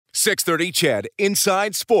6:30 CHED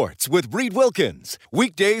Inside Sports with Reed Wilkins.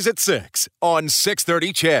 Weekdays at 6 on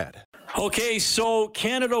 6:30 CHED. Okay, so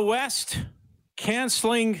Canada West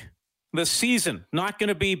canceling the season. Not going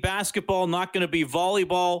to be basketball, not going to be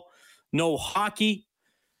volleyball, no hockey.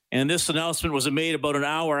 And this announcement was made about an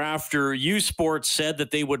hour after U Sports said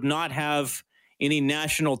that they would not have any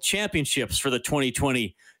national championships for the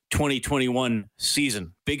 2020-2021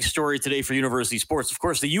 season. Big story today for university sports. Of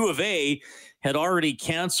course, the U of A had already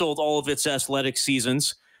canceled all of its athletic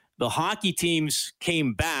seasons. The hockey teams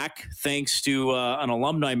came back thanks to an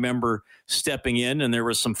alumni member stepping in, and there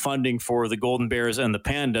was some funding for the Golden Bears and the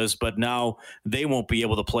Pandas, but now they won't be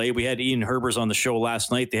able to play. We had Ian Herbers on the show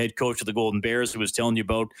last night, the head coach of the Golden Bears, who was telling you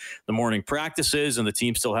about the morning practices and the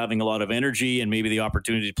team still having a lot of energy and maybe the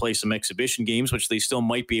opportunity to play some exhibition games, which they still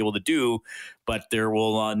might be able to do, but there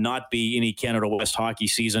will not be any Canada West hockey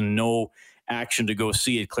season, no action to go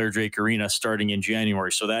see at Clare Drake Arena starting in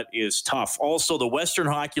January. So that is tough. Also, the Western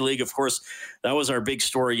Hockey League, of course, that was our big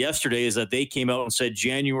story yesterday, is that they came out and said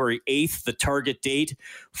January 8th, the target date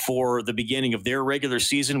for the beginning of their regular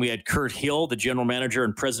season. We had Kurt Hill, the general manager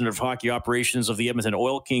and president of hockey operations of the Edmonton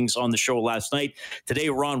Oil Kings, on the show last night. Today,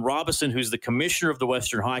 Ron Robison, who's the commissioner of the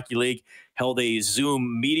Western Hockey League, held a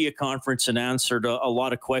Zoom media conference and answered a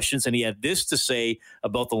lot of questions. And he had this to say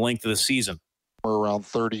about the length of the season. Around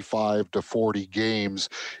 35 to 40 games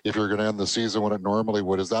if you're going to end the season when it normally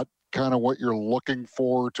would. Is that kind of what you're looking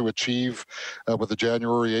for to achieve with the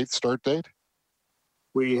January 8th start date?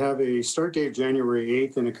 We have a start date of January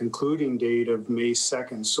 8th and a concluding date of May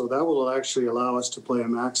 2nd. So that will actually allow us to play a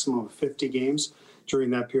maximum of 50 games during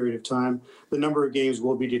that period of time. The number of games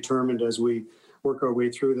will be determined as we work our way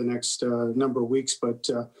through the next number of weeks, but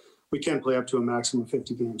we can play up to a maximum of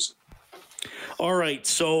 50 games. All right,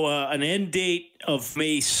 so an end date of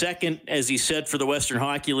May 2nd, as he said, for the Western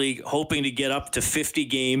Hockey League, hoping to get up to 50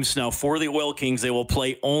 games. Now, for the Oil Kings, they will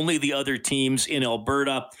play only the other teams in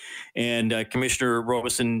Alberta, and Commissioner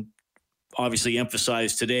Robison obviously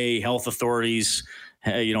emphasized today health authorities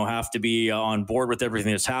have to be on board with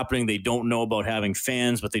everything that's happening. They don't know about having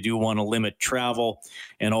fans, but they do want to limit travel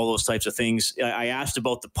and all those types of things. I asked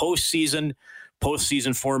about the postseason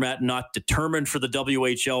format not determined for the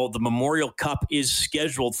WHL. The Memorial Cup is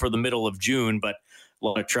scheduled for the middle of June, but a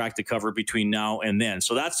lot of track to cover between now and then.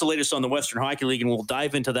 So that's the latest on the Western Hockey League, and we'll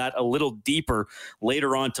dive into that a little deeper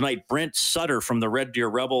later on tonight. Brent Sutter from the Red Deer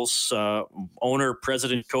Rebels, owner,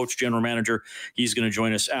 president, coach, general manager. He's going to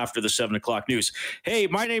join us after the 7 o'clock news. Hey,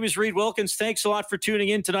 my name is Reed Wilkins. Thanks a lot for tuning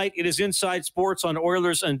in tonight. It is Inside Sports on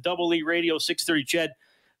Oilers and Double E Radio, 630 CHED.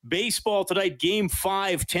 Baseball tonight, Game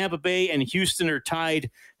 5, Tampa Bay and Houston are tied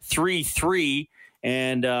 3-3,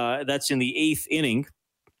 and that's in the 8th inning.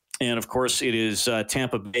 And, of course, it is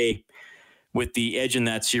Tampa Bay with the edge in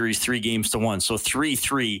that series, 3-1. So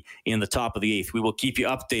 3-3 in the top of the 8th. We will keep you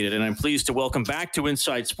updated, and I'm pleased to welcome back to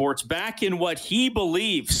Inside Sports, back in what he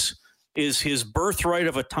believes is his birthright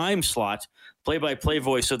of a time slot, play-by-play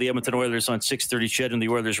voice of the Edmonton Oilers on 630 CHED and the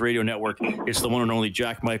Oilers Radio Network. It's the one and only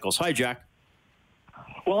Jack Michaels. Hi, Jack.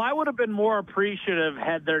 Well, I would have been more appreciative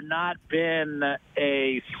had there not been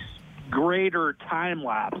a greater time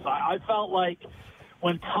lapse. I felt like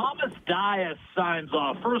when Thomas Dias signs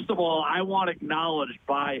off, first of all, I want acknowledged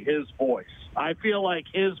by his voice. I feel like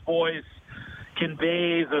his voice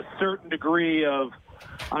conveys a certain degree of,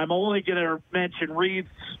 I'm only going to mention Reed's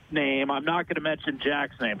name. I'm not going to mention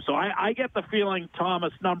Jack's name. So I get the feeling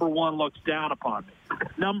Thomas, number one, looks down upon me.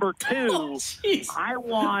 Number two, I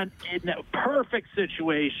want, in a perfect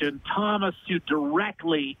situation, Thomas to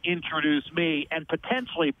directly introduce me and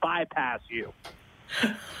potentially bypass you.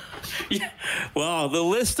 Yeah. Well, the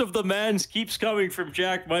list of the men keeps coming from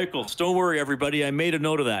Jack Michaels. Don't worry, everybody. I made a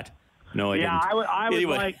note of that. No, I didn't. I would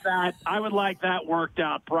Anyway. like that. I would like that worked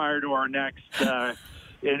out prior to our next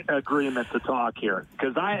agreement to talk here,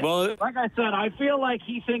 because like I said, I feel like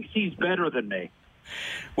he thinks he's better than me.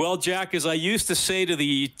 Well, Jack, as I used to say to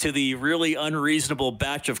the really unreasonable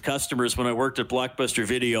batch of customers when I worked at Blockbuster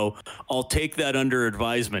Video, I'll take that under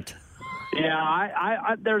advisement. Yeah,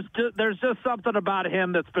 I there's just something about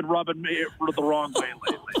him that's been rubbing me the wrong way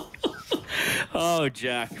lately. Oh,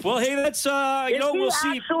 Jack. Well, hey, that's we'll see. Is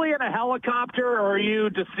he actually in a helicopter, or are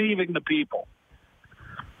you deceiving the people?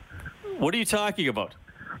 What are you talking about?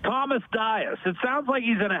 Thomas Dias. It sounds like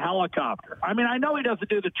he's in a helicopter. I mean, I know he doesn't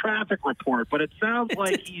do the traffic report, but it sounds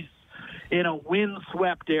like he's in a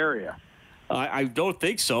windswept area. I don't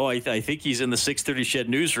think so. I think he's in the 630 CHED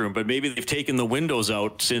newsroom, but maybe they've taken the windows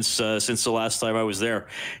out since the last time I was there.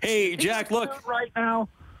 Hey, Jack, look. Right now?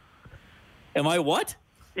 Am I what?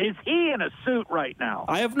 Is he in a suit right now?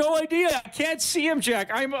 I have no idea. I can't see him, Jack.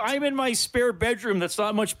 I'm in my spare bedroom that's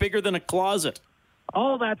not much bigger than a closet.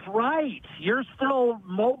 Oh, that's right. You're still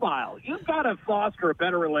mobile. You've got to foster a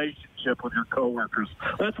better relationship with your coworkers.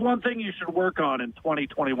 That's one thing you should work on in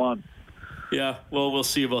 2021. Yeah, well, we'll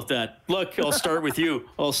see about that. Look, I'll start with you.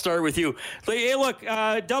 Hey, look,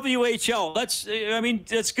 WHL.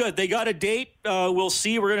 That's good. They got a date. We'll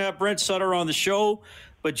see. We're going to have Brent Sutter on the show,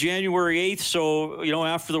 but January 8th. So,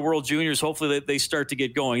 after the World Juniors, hopefully they start to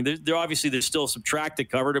get going. There's still some track to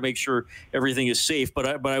cover to make sure everything is safe.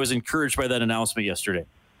 But I was encouraged by that announcement yesterday.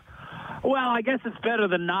 Well, I guess it's better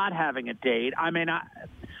than not having a date. I mean,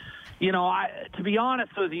 to be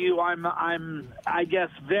honest with you, I guess,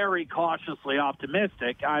 very cautiously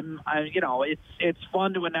optimistic. It's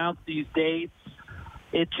fun to announce these dates.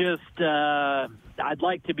 It just, I'd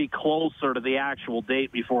like to be closer to the actual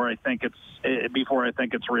date before I think it's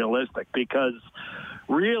realistic, because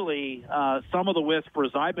really, some of the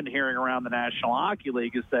whispers I've been hearing around the National Hockey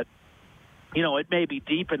League is that, it may be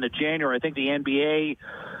deep into January. I think the NBA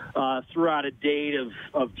threw out a date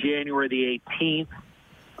of January the 18th.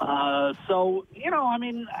 I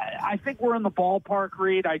think we're in the ballpark,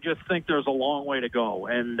 Reed. I just think there's a long way to go.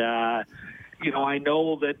 And, I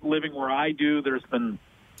know that living where I do, there's been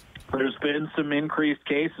some increased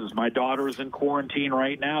cases. My daughter's in quarantine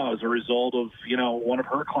right now as a result of, one of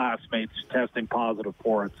her classmates testing positive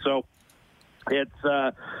for it. So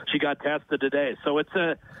she got tested today. So it's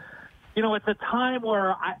a time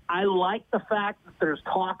where I like the fact that there's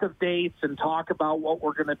talk of dates and talk about what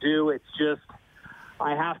we're going to do. It's just,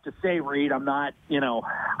 I have to say, Reed, I'm not,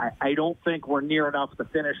 I don't think we're near enough the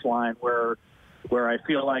finish line where I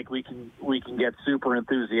feel like we can get super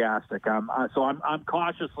enthusiastic. I'm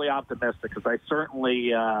cautiously optimistic, because I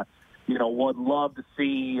certainly, would love to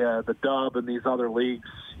see the Dub and these other leagues,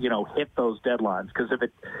 hit those deadlines. Because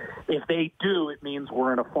if they do, it means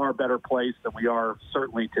we're in a far better place than we are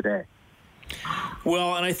certainly today.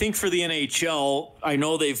 Well, and I think for the NHL, I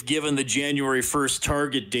know they've given the January 1st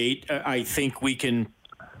target date. I think we can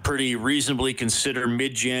pretty reasonably consider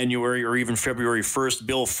mid-January or even February 1st.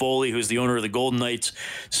 Bill Foley, who's the owner of the Golden Knights,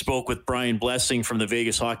 spoke with Brian Blessing from the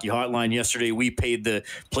Vegas Hockey Hotline yesterday. We played the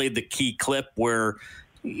key clip where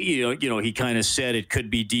he kind of said it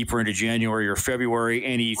could be deeper into January or February,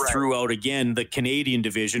 and he threw out again the Canadian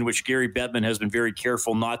division, which Gary Bettman has been very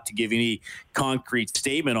careful not to give any concrete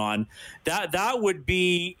statement on. That would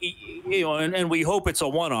be, and we hope it's a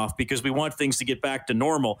one-off because we want things to get back to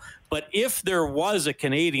normal. But if there was a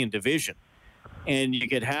Canadian division, and you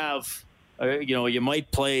could have, you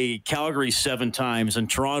might play Calgary 7 times and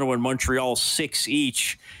Toronto and Montreal 6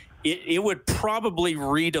 each. It would probably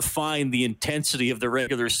redefine the intensity of the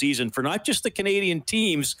regular season for not just the Canadian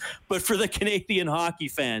teams, but for the Canadian hockey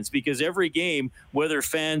fans, because every game, whether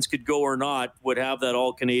fans could go or not, would have that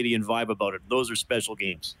all-Canadian vibe about it. Those are special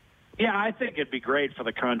games. Yeah, I think it'd be great for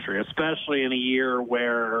the country, especially in a year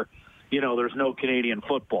where, there's no Canadian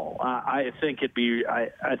football. I think it'd be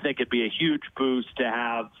a huge boost to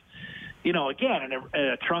have, again, in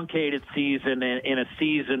a truncated season, in a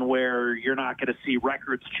season where you're not going to see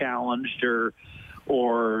records challenged or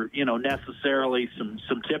necessarily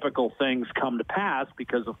some typical things come to pass,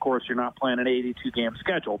 because, of course, you're not playing an 82-game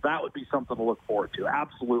schedule. That would be something to look forward to,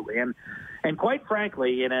 absolutely. And quite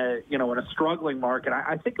frankly, in a struggling market,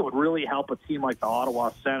 I think it would really help a team like the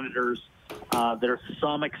Ottawa Senators. There's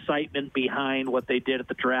some excitement behind what they did at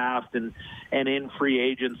the draft and in free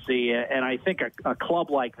agency. And I think a club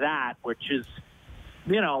like that, which is,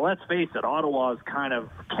 let's face it, Ottawa is kind of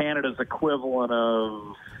Canada's equivalent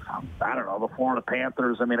of, the Florida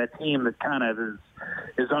Panthers. I mean, a team that kind of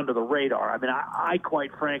is under the radar. I mean, I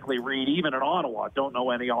quite frankly, Reed, even in Ottawa, don't know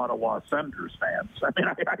any Ottawa Senators fans. I mean,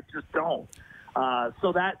 I just don't.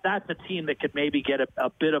 So that's a team that could maybe get a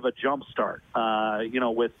bit of a jump start,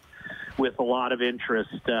 with a lot of interest,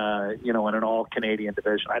 in an all-Canadian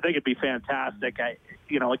division. I think it'd be fantastic.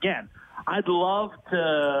 Again, I'd love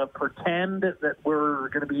to pretend that we're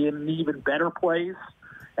going to be in an even better place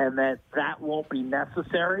and that won't be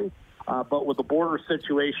necessary. But with the border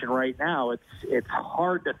situation right now, it's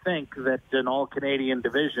hard to think that an all-Canadian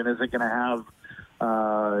division isn't going to have,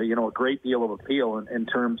 a great deal of appeal in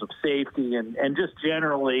terms of safety and just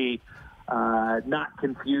generally not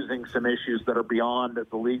confusing some issues that are beyond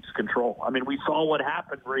the league's control. I mean, we saw what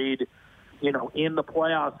happened, Reed, in the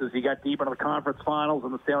playoffs as he got deep into the conference finals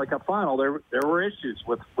and the Stanley Cup final. There were issues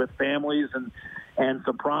with families and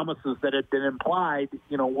some promises that had been implied,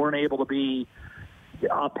 weren't able to be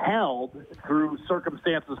upheld through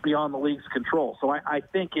circumstances beyond the league's control. So I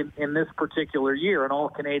think in this particular year, an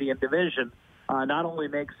all-Canadian division, not only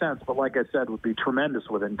makes sense, but like I said, would be tremendous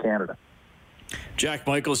within Canada. Jack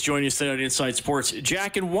Michaels joining us tonight on Inside Sports.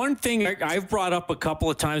 Jack, and one thing I've brought up a couple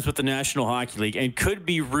of times with the National Hockey League and could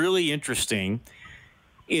be really interesting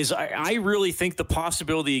is I really think the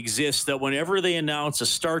possibility exists that whenever they announce a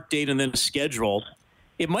start date and then a schedule,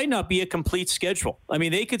 it might not be a complete schedule. I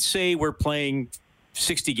mean, they could say we're playing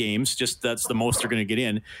 60 games, just that's the most they're going to get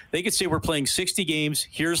in. They could say we're playing 60 games,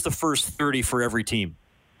 here's the first 30 for every team.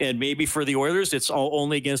 And maybe for the Oilers, it's all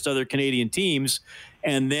only against other Canadian teams.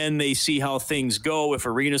 And then they see how things go. If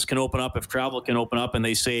arenas can open up, if travel can open up, and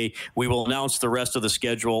they say, we will announce the rest of the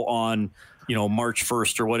schedule on, March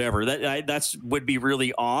 1st or whatever. That's would be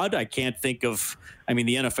really odd. I can't think of, the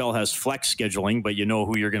NFL has flex scheduling, but you know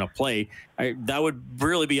who you're going to play. That would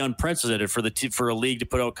really be unprecedented for a league to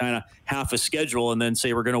put out kind of half a schedule and then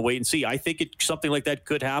say, we're going to wait and see. I think something like that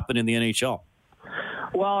could happen in the NHL.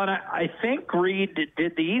 Well, and I think, Reed,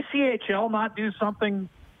 did the ECHL not do something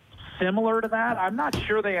similar to that? I'm not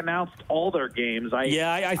sure they announced all their games.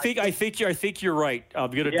 I think you're right.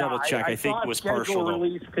 I'm going to double check. I think it was partial.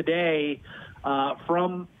 Release today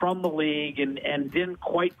from the league and didn't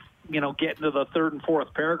quite get into the third and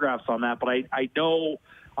fourth paragraphs on that. But I know.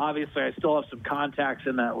 Obviously, I still have some contacts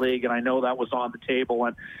in that league, and I know that was on the table.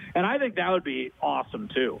 And I think that would be awesome,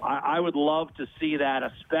 too. I would love to see that,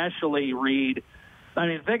 especially, Reed.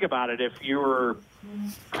 Think about it. If you were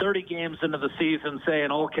 30 games into the season, say,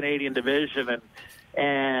 an all-Canadian division,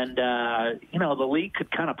 and the league could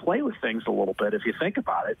kind of play with things a little bit if you think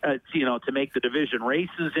about it, to make the division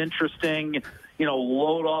races interesting,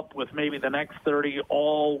 load up with maybe the next 30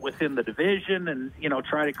 all within the division and,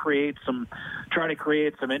 try to create some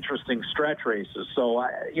interesting stretch races. So,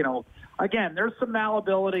 again, there's some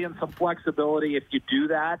malleability and some flexibility if you do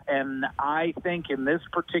that. And I think in this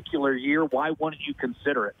particular year, why wouldn't you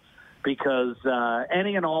consider it? Because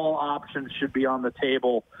any and all options should be on the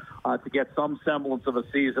table to get some semblance of a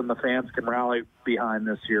season the fans can rally behind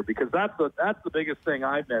this year. Because that's the biggest thing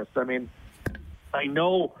I missed. I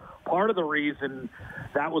know part of the reason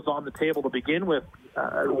that was on the table to begin with,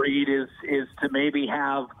 Reed, is to maybe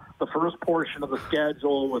have the first portion of the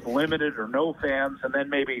schedule with limited or no fans, and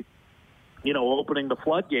then maybe opening the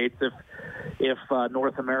floodgates if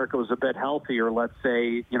North America was a bit healthier, let's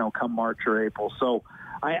say, come March or April. So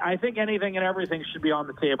I think anything and everything should be on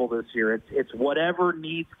the table this year. It's whatever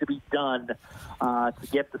needs to be done to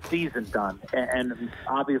get the season done. And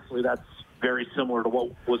obviously that's very similar to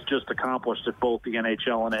what was just accomplished at both the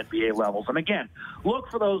NHL and NBA levels. And again, look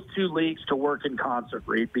for those two leagues to work in concert,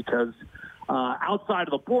 Reed, because outside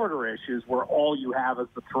of the border issues where all you have is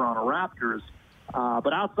the Toronto Raptors,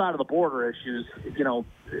 but outside of the border issues, the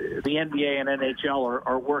NBA and NHL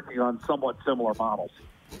are working on somewhat similar models.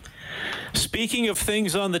 Speaking of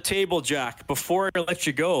things on the table, Jack, before I let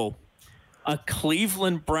you go, a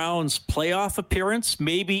Cleveland Browns playoff appearance,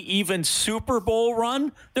 maybe even Super Bowl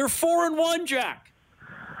run? They're 4-1, Jack.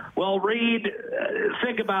 Well, Reed,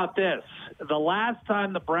 think about this. The last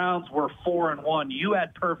time the Browns were 4-1, you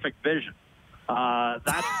had perfect vision.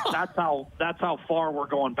 That's how far we're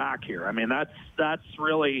going back here. That's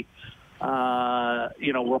really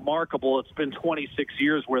remarkable. It's been 26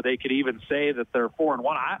 years where they could even say that they're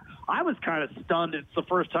 4-1. I was kind of stunned. It's the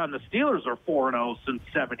first time the Steelers are 4-0 since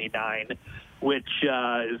 '79, which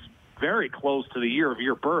is very close to the year of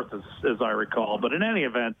your birth, as I recall. But in any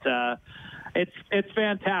event, it's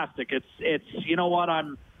fantastic. It's you know what,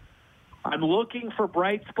 I'm looking for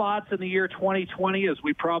bright spots in the year 2020, as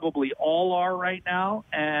we probably all are right now,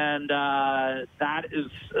 and that is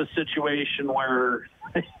a situation where,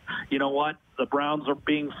 you know what, the Browns are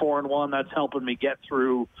being 4-1. That's helping me get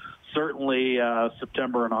through certainly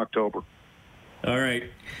September and October. All right.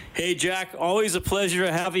 Hey, Jack, always a pleasure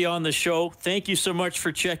to have you on the show. Thank you so much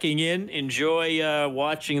for checking in. Enjoy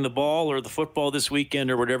watching the ball or the football this weekend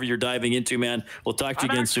or whatever you're diving into, man. We'll talk to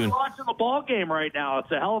you again soon. I'm watching the ball game right now. It's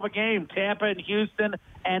a hell of a game, Tampa and Houston.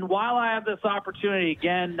 And while I have this opportunity,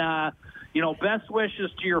 again, best wishes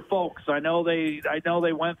to your folks. I know they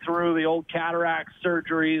went through the old cataract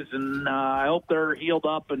surgeries, and I hope they're healed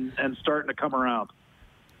up and starting to come around.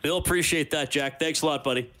 We'll appreciate that, Jack. Thanks a lot,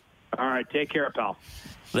 buddy. All right, take care, pal.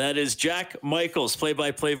 That is Jack Michaels,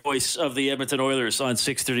 play-by-play voice of the Edmonton Oilers on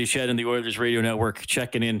 630 CHED and the Oilers Radio Network,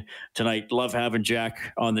 checking in tonight. Love having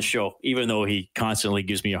Jack on the show, even though he constantly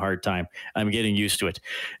gives me a hard time. I'm getting used to it.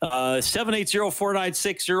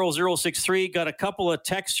 780-496-0063. Got a couple of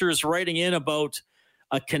texters writing in about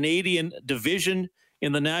a Canadian division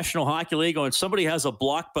in the National Hockey League, and somebody has a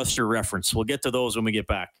blockbuster reference. We'll get to those when we get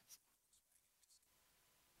back.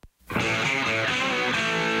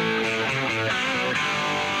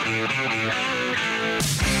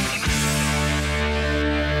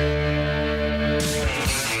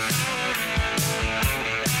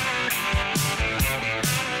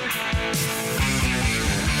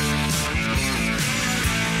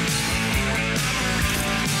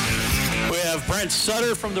 Brent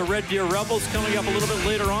Sutter from the Red Deer Rebels coming up a little bit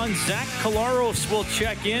later on. Zach Collaros will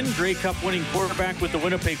check in. Grey Cup winning quarterback with the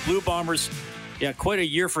Winnipeg Blue Bombers. Yeah, quite a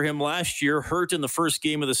year for him last year. Hurt in the first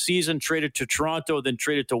game of the season, traded to Toronto, then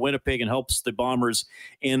traded to Winnipeg and helps the Bombers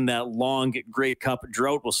in that long Grey Cup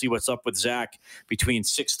drought. We'll see what's up with Zach between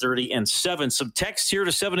 6:30 and 7. Some texts here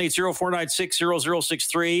to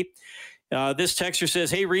 780-496-0063. This texter says,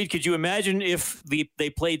 hey, Reed, could you imagine if they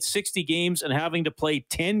played 60 games and having to play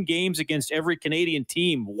 10 games against every Canadian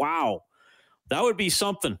team? Wow. That would be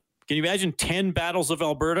something. Can you imagine 10 battles of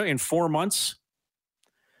Alberta in 4 months?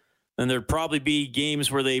 And there'd probably be games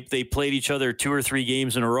where they played each other 2 or 3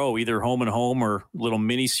 games in a row, either home and home or little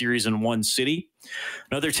mini series in one city.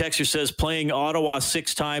 Another texter says playing Ottawa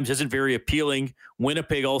 6 times isn't very appealing.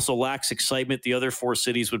 Winnipeg also lacks excitement. The other 4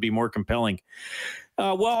 cities would be more compelling.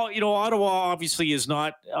 Well, Ottawa obviously is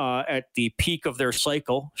not at the peak of their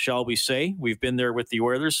cycle, shall we say. We've been there with the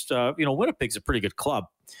Oilers. Winnipeg's a pretty good club.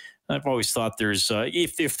 I've always thought there's,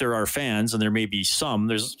 if there are fans, and there may be some,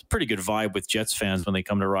 there's a pretty good vibe with Jets fans when they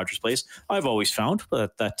come to Rogers Place. I've always found,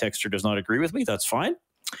 but that texter does not agree with me. That's fine.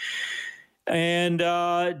 And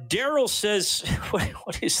Daryl says,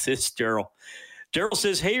 what is this, Daryl? Daryl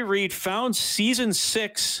says, hey, Reed, found season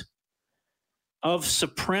 6 of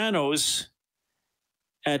Sopranos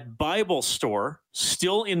at Bible store,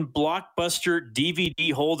 still in Blockbuster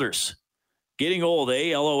DVD holders. Getting old,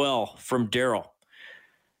 eh? LOL, from Daryl.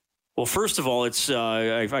 Well, first of all, it's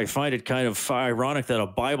I find it kind of ironic that a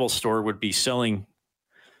Bible store would be selling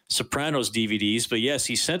Sopranos DVDs. But yes,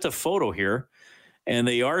 he sent a photo here, and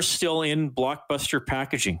they are still in Blockbuster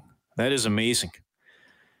packaging. That is amazing.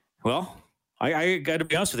 Well, I got to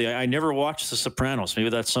be honest with you. I never watched The Sopranos.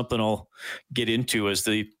 Maybe that's something I'll get into as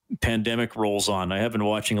the pandemic rolls on. I have been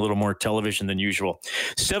watching a little more television than usual.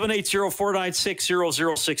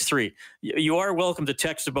 780-496-0063. You are welcome to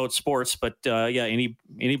text about sports, but any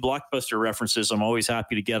Blockbuster references, I'm always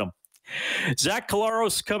happy to get them. Zach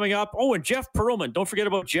Collaros coming up. Oh, and Jeff Perlman. Don't forget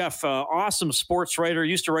about Jeff. Awesome sports writer.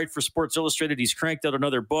 Used to write for Sports Illustrated. He's cranked out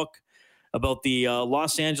another book about the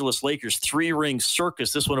Los Angeles Lakers 3-ring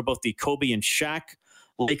circus. This one about the Kobe and Shaq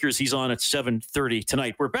Lakers. He's on at 7:30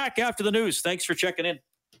 tonight. We're back after the news. Thanks for checking in.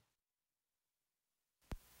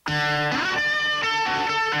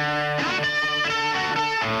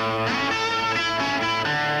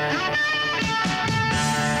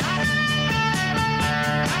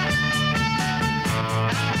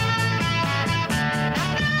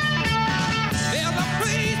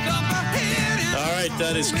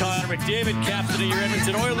 That is Connor McDavid, captain of your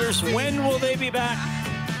Edmonton Oilers. When will they be back?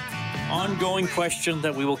 Ongoing question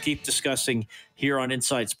that we will keep discussing here on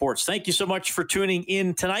Inside Sports. Thank you so much for tuning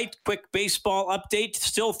in tonight. Quick baseball update.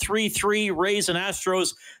 Still 3-3 Rays and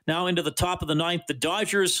Astros now into the top of the 9th. The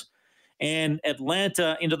Dodgers and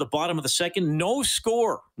Atlanta into the bottom of the 2nd. No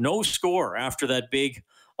score after that big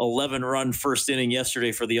 11-run first inning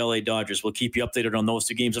yesterday for the LA Dodgers. We'll keep you updated on those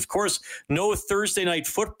 2 games. Of course, no Thursday night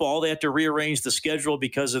football. They had to rearrange the schedule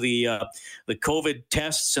because of the COVID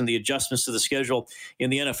tests and the adjustments to the schedule in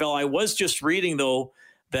the NFL. I was just reading, though,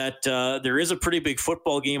 that there is a pretty big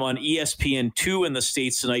football game on ESPN2 in the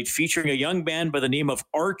States tonight featuring a young man by the name of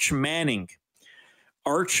Arch Manning.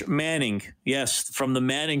 Arch Manning, yes, from the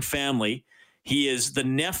Manning family. He is the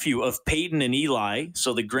nephew of Peyton and Eli,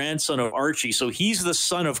 so the grandson of Archie. So he's the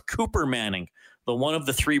son of Cooper Manning, the one of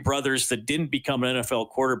the 3 brothers that didn't become an NFL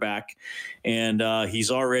quarterback. And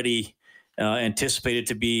he's already anticipated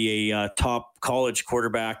to be a top college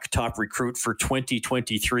quarterback, top recruit for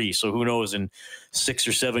 2023. So who knows, in 6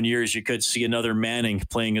 or 7 years, you could see another Manning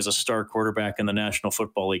playing as a star quarterback in the National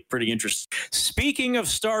Football League. Pretty interesting. Speaking of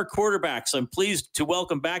star quarterbacks, I'm pleased to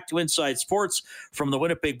welcome back to Inside Sports from the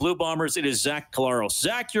Winnipeg Blue Bombers. It is Zach Collaros.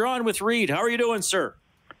 Zach, you're on with Reed. How are you doing, sir?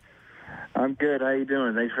 I'm good. How you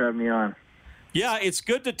doing? Thanks for having me on. Yeah, it's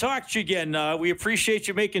good to talk to you again. We appreciate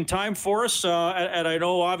you making time for us. And I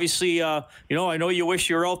know, obviously, I know you wish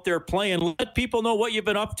you were out there playing. Let people know what you've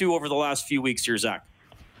been up to over the last few weeks here, Zach.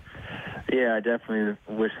 Yeah, I definitely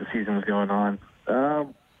wish the season was going on.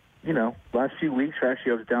 Last few weeks,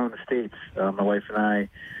 actually, I was down in the States. My wife and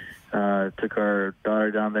I took our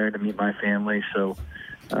daughter down there to meet my family. So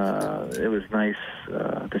it was nice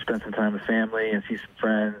to spend some time with family and see some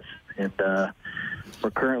friends. And we're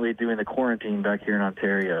currently doing the quarantine back here in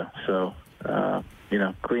Ontario. So,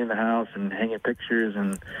 cleaning the house and hanging pictures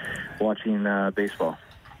and watching baseball.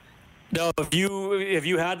 Now, have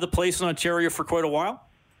you had the place in Ontario for quite a while?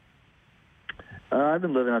 I've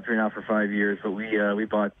been living up here now for 5 years, but we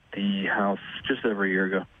bought the house just over a year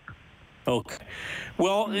ago. Okay.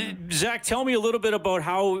 Well, Zach, tell me a little bit about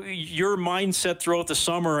how your mindset throughout the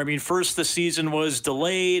summer. I mean, first the season was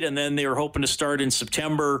delayed, and then they were hoping to start in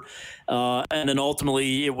September, and then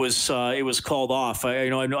ultimately it was called off. I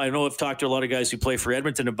know I've talked to a lot of guys who play for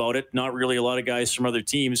Edmonton about it. Not really a lot of guys from other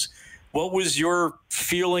teams. What was your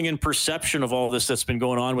feeling and perception of all this that's been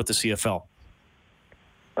going on with the CFL?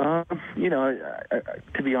 I,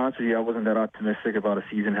 to be honest with you, I wasn't that optimistic about a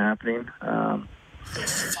season happening.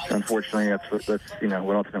 Unfortunately, that's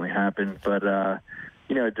what ultimately happened. But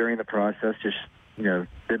during the process, just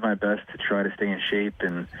did my best to try to stay in shape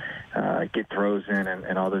and get throws in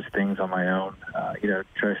and all those things on my own.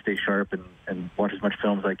 Try to stay sharp and watch as much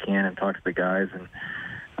film as I can and talk to the guys and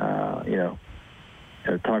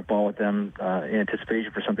talk ball with them in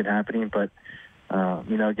anticipation for something happening. But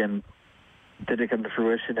again, didn't come to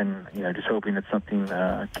fruition, and just hoping that something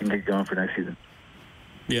can get going for next season.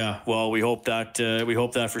 Yeah, well, we hope that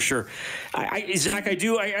for sure. Zach, I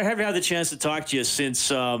haven't had the chance to talk to you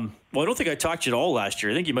since. I don't think I talked to you at all last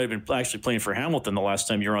year. I think you might have been actually playing for Hamilton the last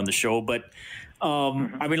time you were on the show. But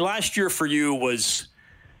I mean, last year for you was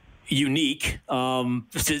unique,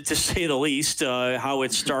 to say the least. How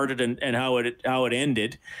it started and how it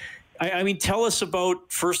ended. I mean, tell us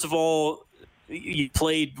about, first of all, you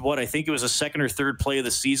played what I think it was a second or third play of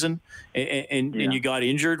the season, and you got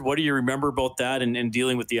injured. What do you remember about that and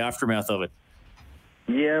dealing with the aftermath of it?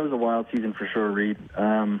 Yeah, it was a wild season for sure, Reed.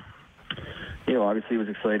 Obviously was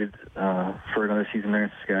excited for another season there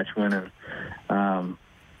in Saskatchewan, and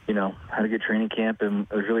had a good training camp, and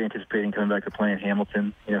I was really anticipating coming back to play in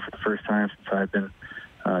Hamilton, for the first time since I've been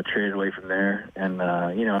traded away from there. And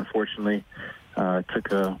unfortunately, took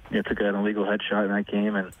an illegal headshot in that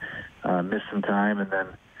game and missed some time, and then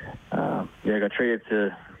I got traded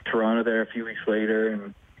to Toronto there a few weeks later,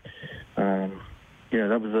 and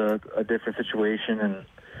that was a different situation, and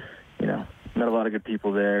met a lot of good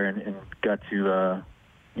people there, and got to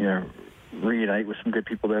reunite with some good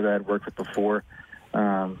people there that I'd worked with before.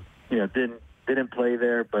 Didn't play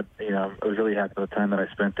there, but I was really happy with the time that I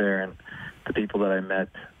spent there and the people that I met,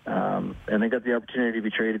 and then got the opportunity to be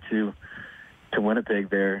traded to Winnipeg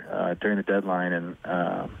there during the deadline, and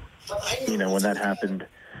when that happened,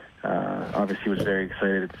 obviously was very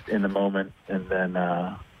excited in the moment, and then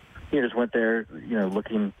just went there,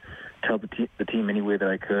 looking to help the team any way that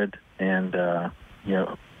I could, and was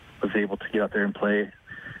able to get out there and play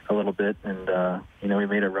a little bit, and we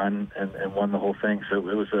made a run and won the whole thing. So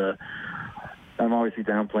it was I'm obviously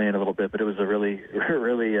downplaying a little bit, but it was a really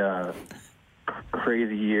really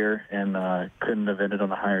crazy year, and couldn't have ended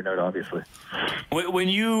on a higher note, obviously.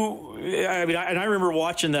 I remember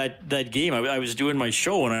watching that game. I was doing my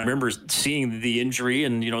show, and I remember seeing the injury,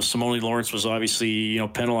 and Simone Lawrence was obviously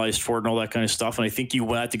penalized for it and all that kind of stuff. And I think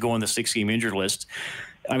you had to go on the 6-game injured list.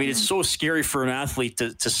 I mean, it's so scary for an athlete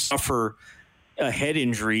to suffer a head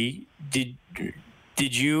injury.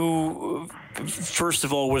 Did you, first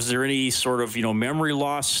of all, was there any sort of memory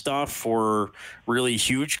loss stuff or really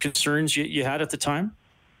huge concerns you had at the time?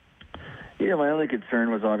 Yeah, my only concern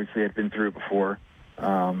was obviously I'd been through it before, but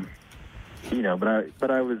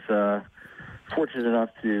I was fortunate enough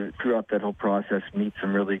to, throughout that whole process, meet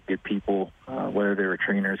some really good people, whether they were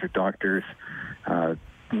trainers or doctors,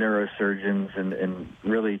 neurosurgeons, and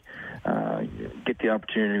really get the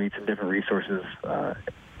opportunity to meet some different resources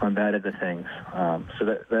on that end of things. So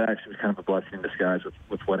that actually was kind of a blessing in disguise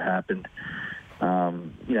with what happened.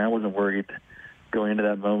 I wasn't worried going into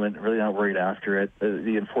that moment, really not worried after it.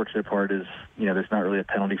 The unfortunate part is, there's not really a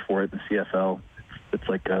penalty for it in the CFL. It's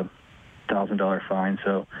like a $1,000 fine.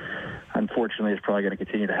 So unfortunately, it's probably going to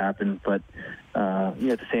continue to happen. But, at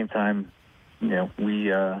the same time, we know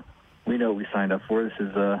what we signed up for. This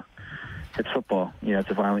is it's football. It's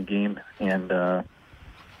a violent game, and kind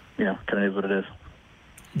of is what it is.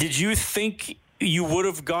 Did you think you would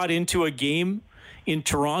have got into a game in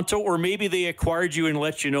Toronto, or maybe they acquired you and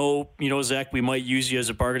let you know, Zach, we might use you as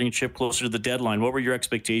a bargaining chip closer to the deadline? What were your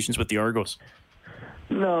expectations with the Argos?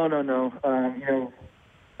 No.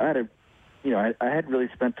 I hadn't really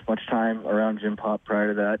spent much time around Jim Pop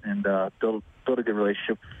prior to that, and built a good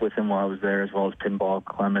relationship with him while I was there, as well as Pinball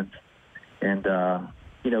Clemens. And,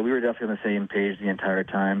 we were definitely on the same page the entire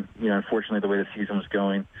time. Unfortunately, the way the season was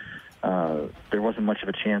going, there wasn't much of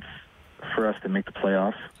a chance for us to make the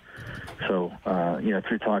playoffs. So,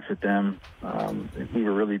 through talks with them, we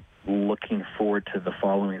were really looking forward to the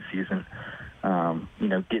following season,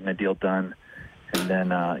 getting a deal done, and then,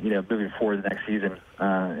 moving forward the next season.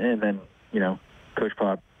 And then, Coach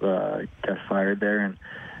Pop got fired there, and,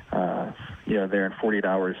 there in 48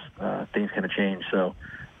 hours, things kind of changed. So,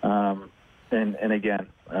 and again,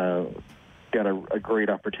 got a great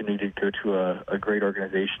opportunity to go to a great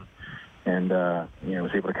organization, and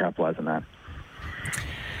was able to capitalize on that.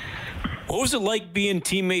 What was it like being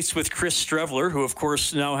teammates with Chris Streveler, who, of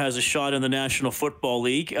course, now has a shot in the National Football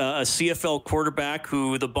League, a CFL quarterback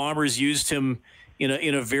who the Bombers used him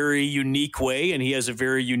in a very unique way, and he has a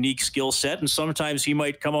very unique skill set, and sometimes he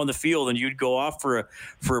might come on the field and you'd go off for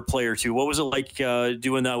a play or two. What was it like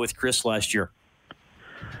doing that with Chris last year?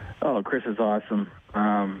 Oh, Chris is awesome.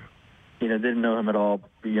 Didn't know him at all,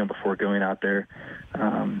 before going out there,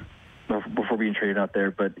 before being traded out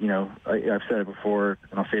there. But, I've said it before,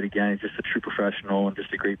 and I'll say it again, he's just a true professional and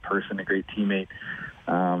just a great person, a great teammate,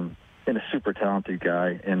 and a super talented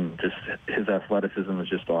guy. And just his athleticism is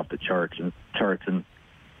just off the charts. And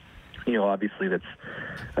obviously that's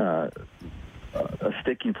a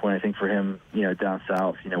sticking point, I think, for him, down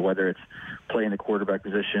south, whether it's playing the quarterback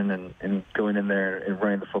position and going in there and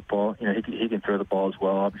running the football. He can throw the ball as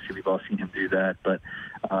well. Obviously, we've all seen him do that. But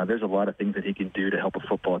there's a lot of things that he can do to help a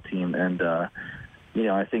football team. And,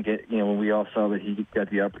 I think, when we all saw that he got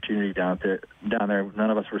the opportunity down there, none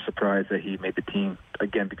of us were surprised that he made the team,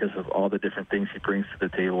 again, because of all the different things he brings to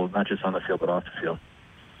the table, not just on the field, but off the field.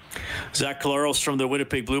 Zach Collaros from the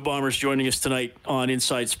Winnipeg Blue Bombers joining us tonight on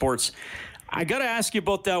Inside Sports. I got to ask you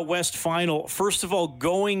about that West Final. First of all,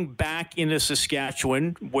 going back into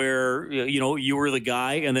Saskatchewan, where you were the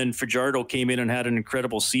guy, and then Fajardo came in and had an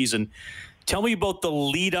incredible season. Tell me about the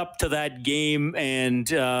lead up to that game and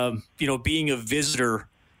being a visitor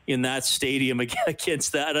in that stadium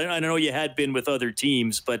against that. I know you had been with other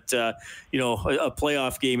teams, but a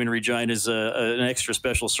playoff game in Regina is an extra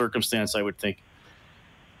special circumstance, I would think.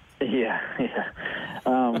 Yeah.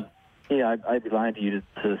 I'd be lying to you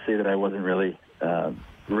to say that I wasn't really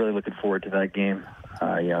looking forward to that game.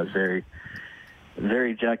 I was very,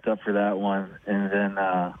 very jacked up for that one. And then,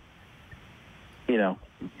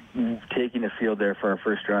 taking the field there for our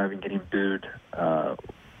first drive and getting booed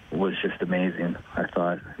was just amazing. I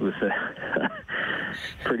thought it was a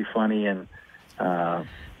pretty funny and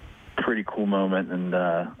pretty cool moment. And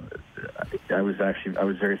I was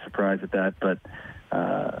very surprised at that. But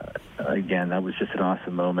again, that was just an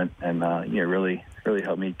awesome moment, and really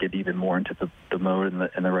helped me get even more into the mode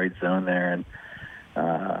and the right zone there. And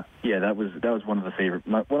that was one of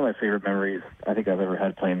my favorite memories I think I've ever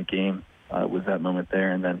had playing the game. Was that moment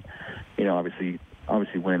there, and then obviously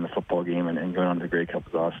winning the football game and going on to the Grey Cup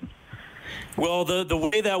was awesome. Well, the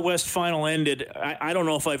way that West Final ended, I don't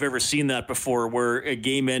know if I've ever seen that before, where a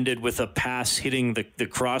game ended with a pass hitting the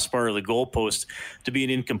crossbar or the goalpost to be an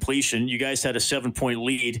incompletion. You guys had a 7-point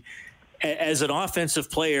lead. As an offensive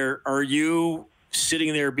player, are you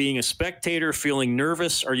sitting there being a spectator, feeling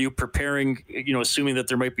nervous? Are you preparing, assuming that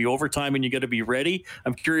there might be overtime and you got to be ready?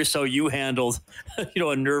 I'm curious how you handled,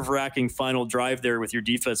 a nerve-wracking final drive there with your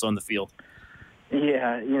defense on the field.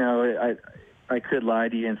 Yeah, I could lie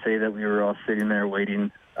to you and say that we were all sitting there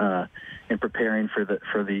waiting and preparing for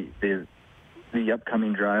the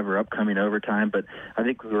upcoming drive or upcoming overtime, but I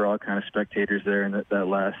think we were all kind of spectators there in that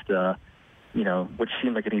last, which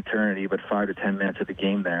seemed like an eternity, but 5 to 10 minutes of the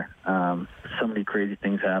game there. So many crazy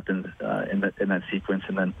things happened in that sequence,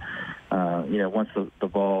 and then once the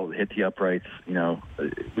ball hit the uprights, we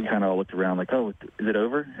kind of all looked around like, oh, is it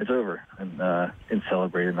over? It's over, and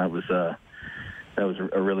celebrated. And that was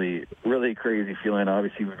a really, really crazy feeling.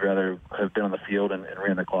 Obviously, we'd rather have been on the field and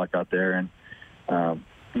ran the clock out there, and at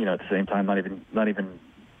the same time, not even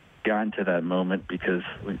gotten to that moment because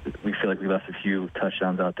we feel like we left a few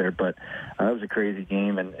touchdowns out there. But that was a crazy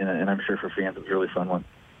game, and I'm sure for fans it was a really fun one.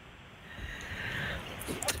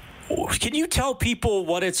 Can you tell people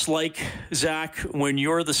what it's like, Zach, when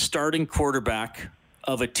you're the starting quarterback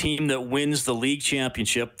of a team that wins the league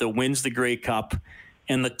championship, that wins the Grey Cup,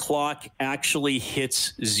 and the clock actually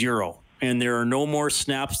hits 0, and there are no more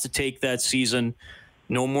snaps to take that season,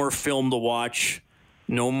 no more film to watch,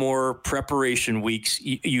 no more preparation weeks?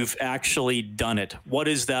 You've actually done it. What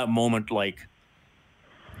is that moment like?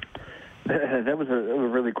 That was a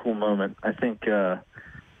really cool moment. I think,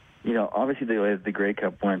 obviously the way the Grey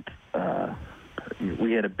Cup went,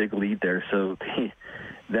 we had a big lead there, so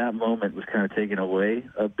that moment was kind of taken away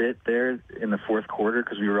a bit there in the fourth quarter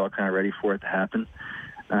because we were all kind of ready for it to happen.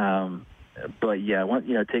 But yeah,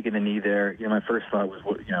 taking the knee there, my first thought was,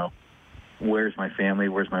 where's my family?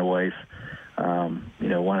 Where's my wife?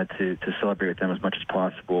 Wanted to celebrate with them as much as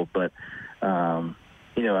possible. But,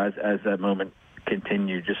 as that moment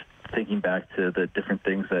continued, just thinking back to the different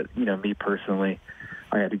things that, me personally,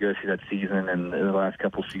 I had to go through that season and the last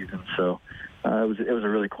couple seasons. So it was a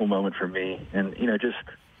really cool moment for me. And, just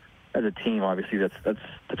as a team, obviously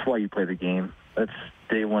that's why you play the game. That's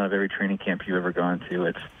day one of every training camp you've ever gone to.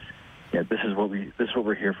 It's, this is what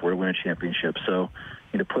we're here for, to win a championship. So,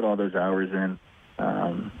 put all those hours in,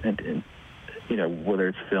 and whether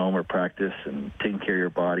it's film or practice and taking care of your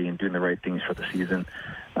body and doing the right things for the season,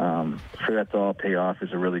 for that to all pay off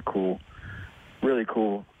is a really cool,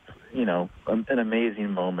 an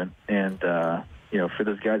amazing moment. And, for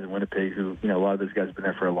those guys in Winnipeg who, a lot of those guys have been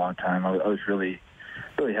there for a long time, I was really,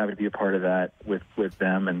 really happy to be a part of that with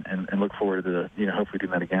them and look forward to hopefully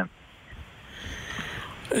doing that again.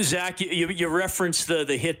 Zach, you referenced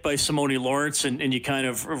the hit by Simone Lawrence, and you kind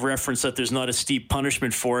of referenced that there's not a steep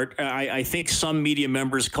punishment for it. I think some media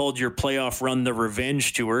members called your playoff run the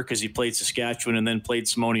revenge tour because you played Saskatchewan and then played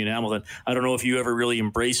Simone and Hamilton. I don't know if you ever really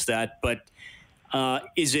embraced that, but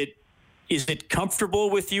is it comfortable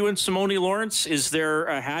with you and Simone Lawrence? Is there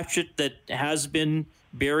a hatchet that has been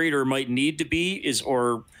buried or might need to be?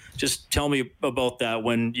 Or just tell me about that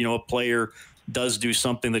when a player does do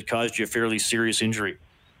something that caused you a fairly serious injury.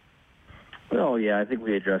 Well, yeah, I think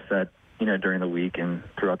we addressed that, during the week and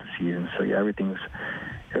throughout the season. So yeah, everything's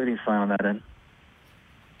fine on that end.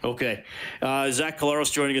 Okay, Zach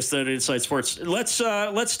Collaros joining us then at Inside Sports. Let's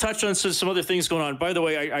touch on some other things going on. By the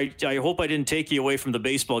way, I hope I didn't take you away from the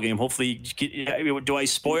baseball game. Hopefully, do I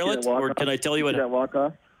spoil it, or can I tell you what? That walk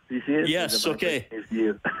off? Do you see it? Yes. Okay.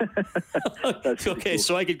 Okay, cool.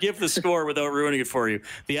 so I could give the score without ruining it for you.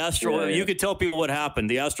 The Astros. Yeah. You could tell people what happened.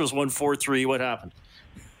 The Astros won 4-3. What happened?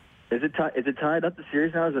 Is it tied up the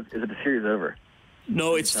series now? Is it the series over?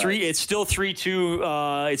 No, it's 3. It's still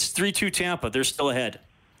 3-2. It's 3-2 Tampa. They're still ahead.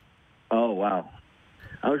 Oh wow!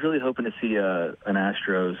 I was really hoping to see an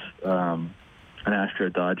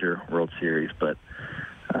Astro-Dodger World Series, but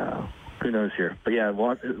who knows here? But yeah, I'll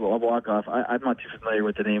walk off. I'm not too familiar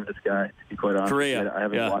with the name of this guy, to be quite honest. Correa. I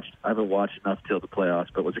haven't watched enough till the playoffs.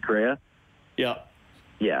 But was it Correa? Yeah.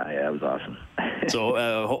 Yeah, it was awesome. So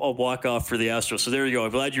a walk-off for the Astros. So there you go.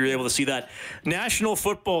 I'm glad you were able to see that. National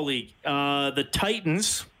Football League. The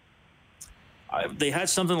Titans, they had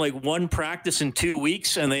something like one practice in 2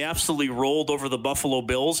 weeks, and they absolutely rolled over the Buffalo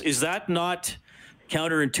Bills. Is that not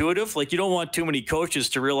counterintuitive? Like, you don't want too many coaches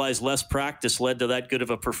to realize less practice led to that good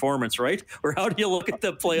of a performance, right? Or how do you look at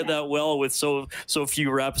them playing that well with so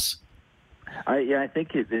few reps? I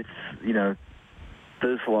think it's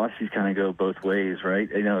those philosophies kind of go both ways, right?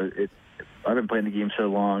 I've been playing the game so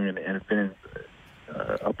long and have been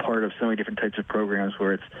a part of so many different types of programs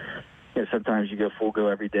where it's, sometimes you go full go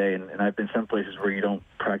every day, and I've been some places where you don't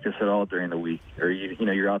practice at all during the week, or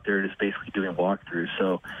you're out there just basically doing walkthroughs.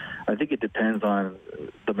 So I think it depends on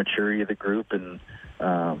the maturity of the group and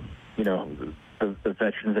the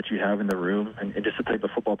veterans that you have in the room and just the type of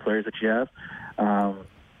football players that you have.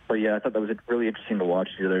 But yeah, I thought that was really interesting to watch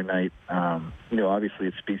the other night. Obviously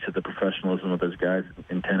it speaks to the professionalism of those guys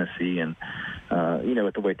in Tennessee, and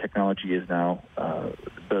with the way technology is now,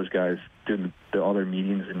 those guys doing all their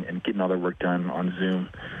meetings and getting all their work done on Zoom,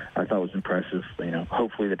 I thought was impressive.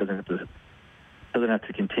 Hopefully that doesn't have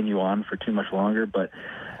to continue on for too much longer. But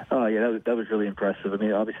that was really impressive. I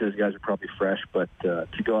mean, obviously those guys are probably fresh, but to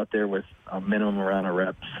go out there with a minimum amount of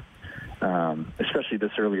reps, especially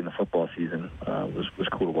this early in the football season, was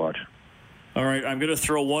cool to watch. All right, I'm going to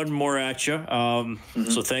throw one more at you.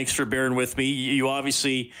 So thanks for bearing with me. You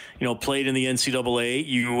obviously, played in the NCAA.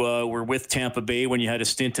 You were with Tampa Bay when you had a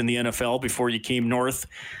stint in the NFL before you came north.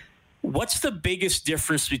 What's the biggest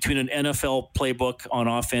difference between an NFL playbook on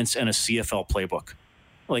offense and a CFL playbook?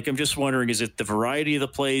 Like, I'm just wondering, is it the variety of the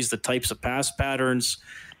plays, the types of pass patterns,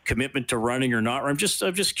 commitment to running or not? I'm just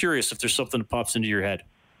curious if there's something that pops into your head.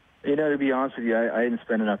 To be honest with you, I didn't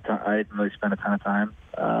spend enough time. I didn't really spend a ton of time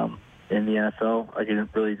in the NFL. I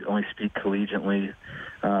didn't really only speak collegiately.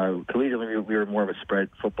 Collegiately, we were more of a spread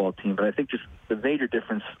football team. But I think just the major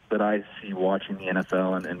difference that I see watching the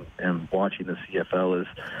NFL and watching the CFL is,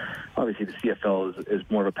 obviously the CFL is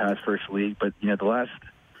more of a pass-first league. But the last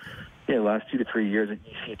 2 to 3 years,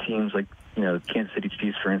 you see teams like Kansas City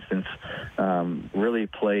Chiefs, for instance, really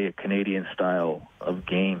play a Canadian style of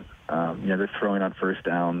game. They're throwing on first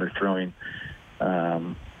down. They're throwing,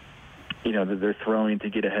 they're throwing to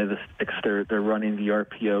get ahead of the sticks. They're running the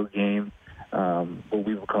RPO game, what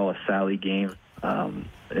we would call a Sally game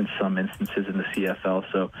in some instances in the CFL.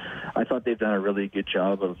 So I thought they've done a really good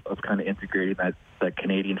job of kind of integrating that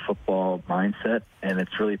Canadian football mindset, and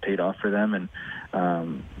it's really paid off for them. And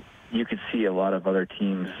you could see a lot of other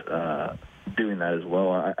teams doing that as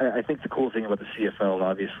well. I think the cool thing about the CFL,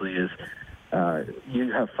 obviously, is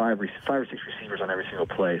you have five or six receivers on every single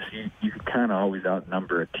play, so you can kind of always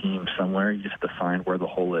outnumber a team somewhere. You just have to find where the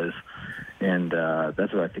hole is, and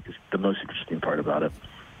that's what I think is the most interesting part about it.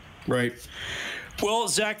 Right. Well,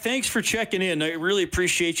 Zach, thanks for checking in. I really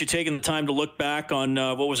appreciate you taking the time to look back on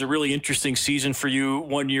what was a really interesting season for you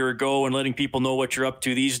 1 year ago and letting people know what you're up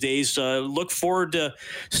to these days. Look forward to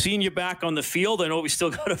seeing you back on the field. I know we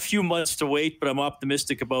still got a few months to wait, but I'm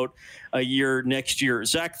optimistic about a year next year.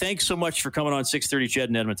 Zach, thanks so much for coming on 630 CHED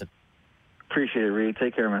in Edmonton. Appreciate it, Reed.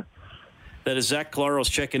 Take care, man. That is Zach Collaros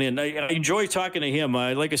checking in. I enjoy talking to him.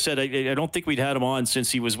 Like I said, I don't think we'd had him on since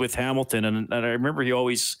he was with Hamilton, and I remember he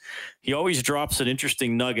always drops an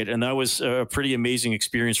interesting nugget, and that was a pretty amazing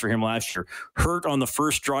experience for him last year. Hurt on the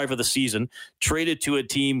first drive of the season, traded to a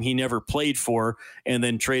team he never played for, and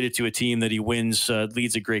then traded to a team that he leads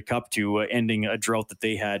a Grey Cup to, ending a drought that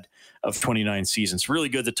they had of 29 seasons. Really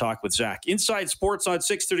good to talk with Zach. Inside Sports on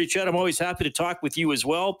 630 CHED. I'm always happy to talk with you as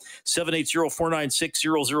well.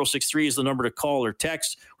 780-496-0063 is the number to call or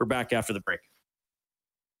text. We're back after the break.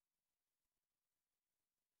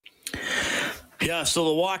 Yeah, so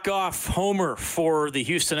the walk-off homer for the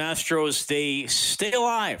Houston Astros, they stay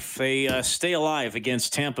alive. They stay alive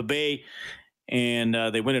against Tampa Bay. And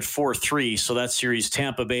they win it 4-3. So that series,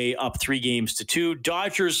 Tampa Bay up 3-2.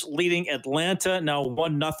 Dodgers leading Atlanta now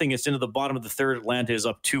 1-0. It's into the bottom of the third. Atlanta is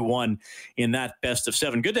up 2-1 in that best of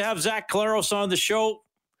 7. Good to have Zach Collaros on the show.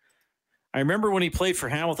 I remember when he played for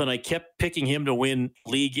Hamilton, I kept picking him to win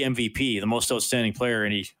league MVP, the most outstanding player,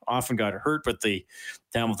 and he often got hurt with the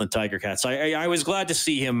Hamilton Tiger Cats. I was glad to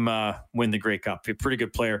see him win the Grey Cup. A pretty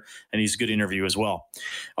good player, and he's a good interview as well.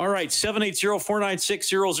 All right,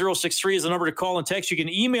 780-496-0063 is the number to call and text. You can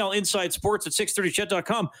email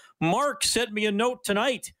insidesports@630chet.com. Mark sent me a note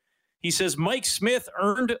tonight. He says Mike Smith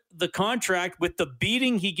earned the contract with the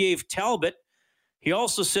beating he gave Talbot. He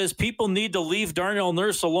also says people need to leave Darnell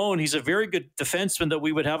Nurse alone. He's a very good defenseman that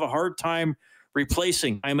we would have a hard time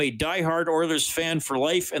replacing. I'm a diehard Oilers fan for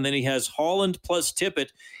life. And then he has Holland plus Tippett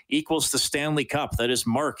equals the Stanley Cup. That is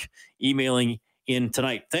Mark emailing in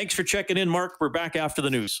tonight. Thanks for checking in, Mark. We're back after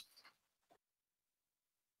the news.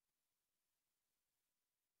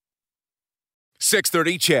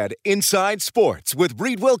 .630 CHED Inside Sports with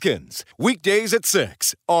Reed Wilkins. Weekdays at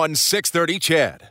 6 on 630 CHED.